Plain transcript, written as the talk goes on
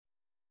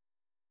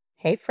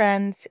Hey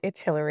friends,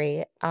 it's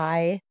Hillary.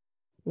 I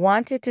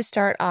wanted to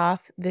start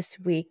off this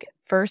week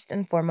first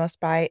and foremost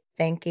by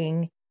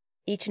thanking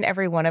each and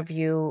every one of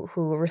you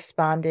who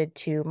responded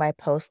to my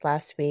post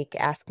last week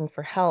asking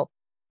for help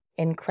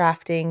in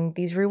crafting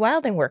these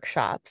rewilding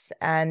workshops.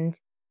 And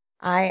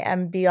I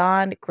am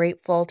beyond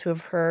grateful to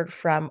have heard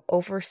from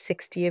over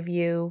 60 of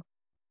you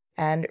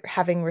and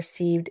having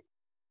received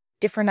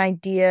different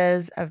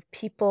ideas of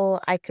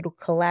people I could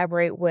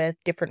collaborate with,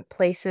 different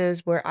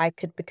places where I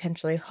could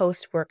potentially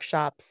host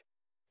workshops,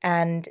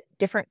 and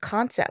different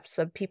concepts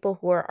of people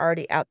who are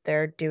already out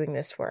there doing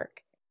this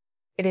work.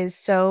 It is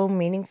so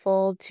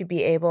meaningful to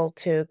be able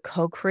to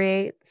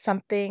co-create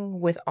something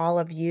with all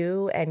of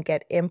you and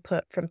get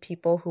input from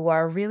people who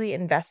are really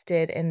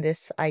invested in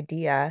this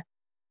idea.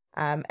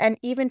 And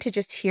even to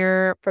just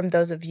hear from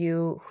those of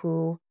you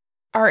who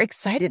are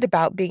excited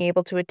about being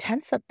able to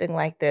attend something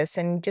like this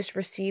and just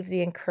receive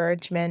the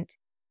encouragement.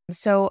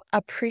 So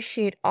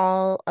appreciate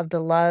all of the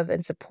love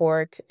and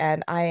support.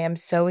 And I am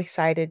so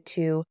excited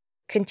to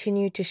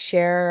continue to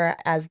share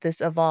as this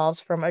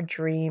evolves from a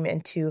dream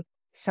into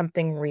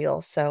something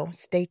real. So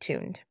stay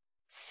tuned.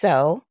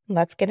 So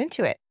let's get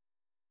into it.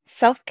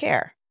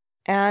 Self-care.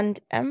 And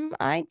am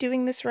I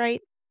doing this right?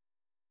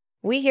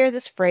 We hear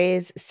this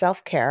phrase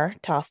self-care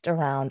tossed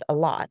around a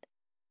lot.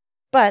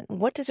 But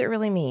what does it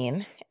really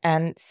mean?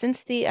 And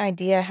since the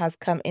idea has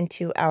come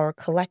into our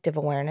collective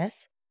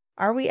awareness,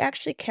 are we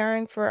actually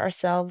caring for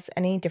ourselves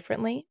any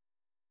differently?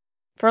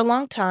 For a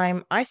long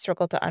time, I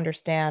struggled to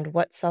understand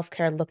what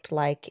self-care looked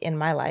like in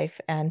my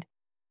life and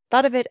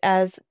thought of it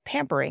as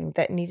pampering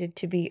that needed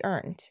to be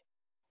earned.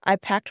 I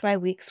packed my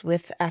weeks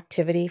with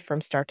activity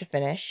from start to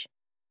finish.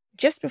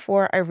 Just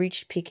before I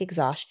reached peak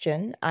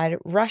exhaustion, I'd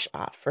rush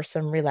off for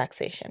some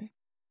relaxation.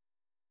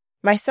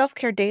 My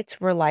self-care dates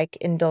were like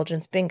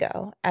indulgence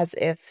bingo, as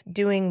if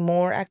doing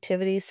more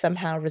activities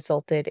somehow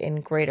resulted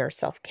in greater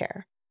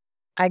self-care.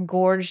 I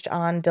gorged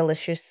on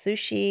delicious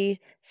sushi,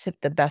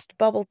 sipped the best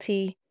bubble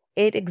tea,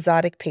 ate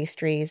exotic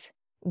pastries,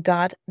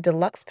 got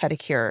deluxe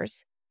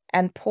pedicures,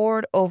 and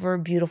pored over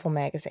beautiful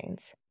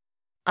magazines.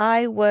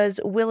 I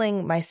was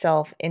willing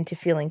myself into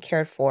feeling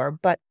cared for,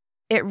 but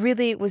it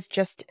really was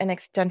just an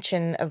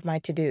extension of my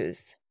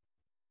to-dos.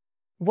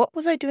 What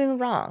was I doing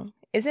wrong?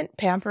 Isn't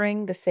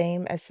pampering the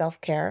same as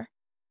self-care?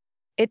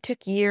 It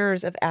took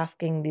years of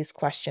asking these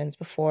questions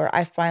before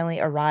I finally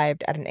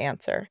arrived at an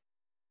answer.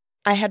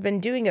 I had been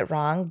doing it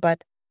wrong,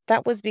 but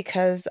that was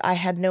because I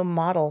had no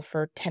model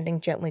for tending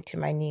gently to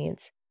my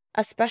needs,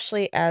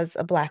 especially as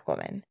a Black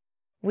woman.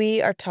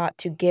 We are taught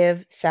to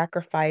give,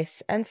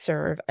 sacrifice, and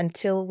serve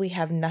until we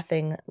have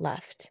nothing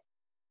left.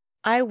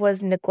 I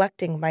was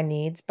neglecting my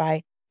needs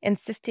by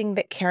insisting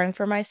that caring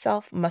for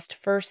myself must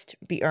first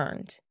be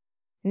earned.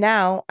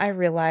 Now I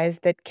realize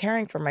that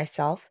caring for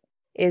myself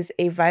is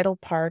a vital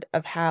part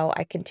of how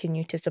I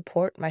continue to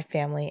support my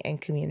family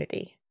and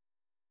community.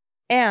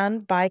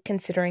 And by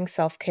considering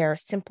self-care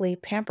simply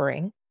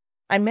pampering,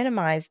 I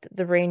minimized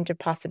the range of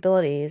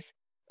possibilities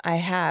I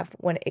have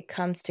when it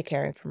comes to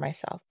caring for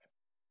myself.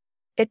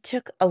 It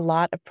took a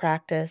lot of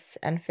practice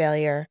and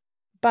failure,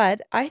 but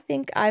I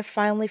think I've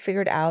finally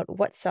figured out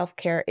what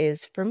self-care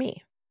is for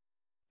me.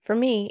 For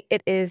me,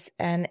 it is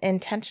an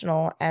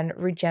intentional and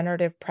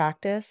regenerative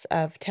practice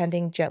of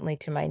tending gently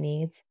to my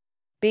needs,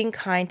 being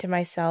kind to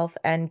myself,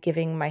 and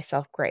giving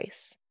myself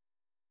grace.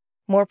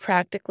 More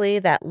practically,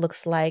 that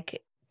looks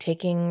like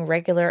taking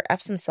regular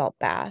Epsom salt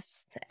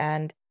baths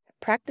and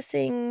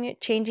practicing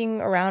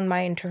changing around my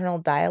internal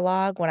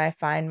dialogue when I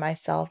find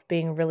myself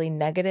being really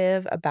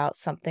negative about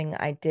something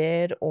I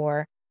did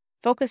or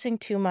focusing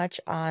too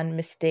much on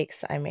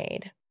mistakes I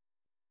made.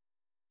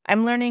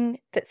 I'm learning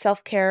that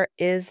self-care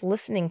is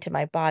listening to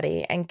my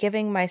body and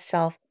giving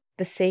myself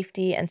the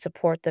safety and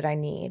support that I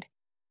need.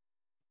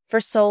 For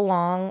so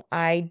long,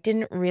 I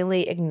didn't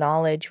really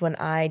acknowledge when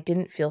I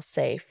didn't feel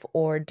safe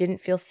or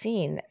didn't feel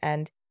seen,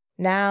 and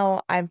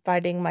now I'm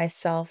finding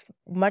myself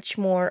much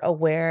more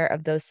aware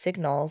of those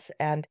signals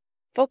and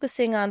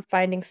focusing on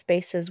finding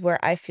spaces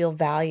where I feel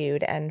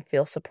valued and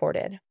feel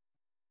supported.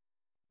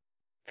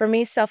 For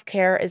me,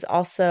 self-care is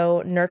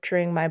also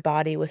nurturing my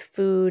body with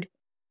food,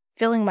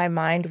 filling my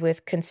mind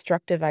with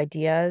constructive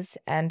ideas,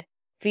 and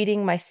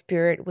feeding my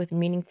spirit with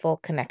meaningful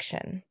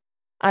connection.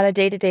 On a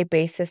day-to-day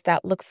basis,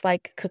 that looks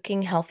like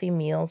cooking healthy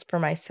meals for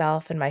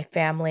myself and my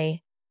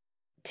family,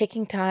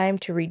 taking time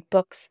to read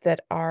books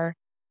that are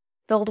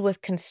filled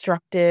with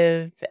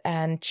constructive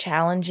and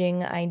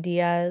challenging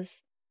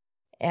ideas,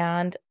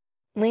 and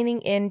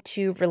leaning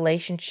into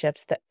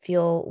relationships that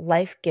feel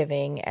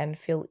life-giving and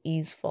feel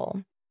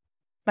easeful.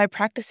 My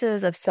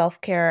practices of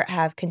self-care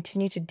have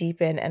continued to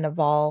deepen and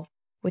evolve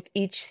with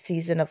each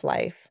season of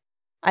life.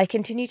 I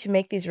continue to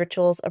make these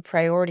rituals a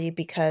priority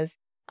because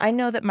I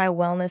know that my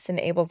wellness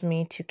enables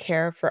me to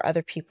care for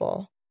other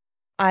people.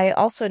 I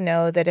also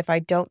know that if I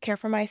don't care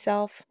for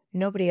myself,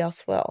 nobody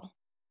else will.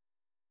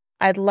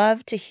 I'd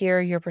love to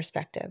hear your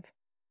perspective.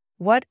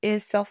 What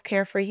is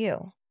self-care for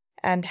you?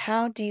 And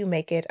how do you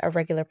make it a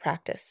regular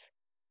practice?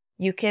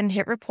 You can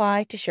hit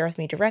reply to share with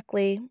me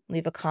directly,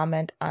 leave a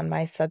comment on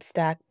my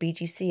Substack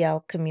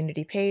BGCL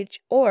community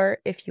page, or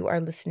if you are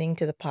listening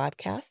to the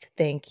podcast,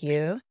 thank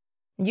you.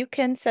 You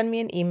can send me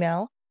an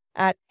email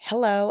at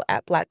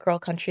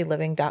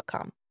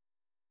hello@blackgirlcountryliving.com.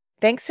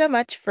 Thanks so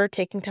much for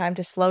taking time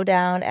to slow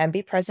down and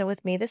be present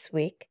with me this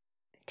week.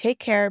 Take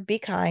care, be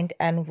kind,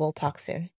 and we'll talk soon.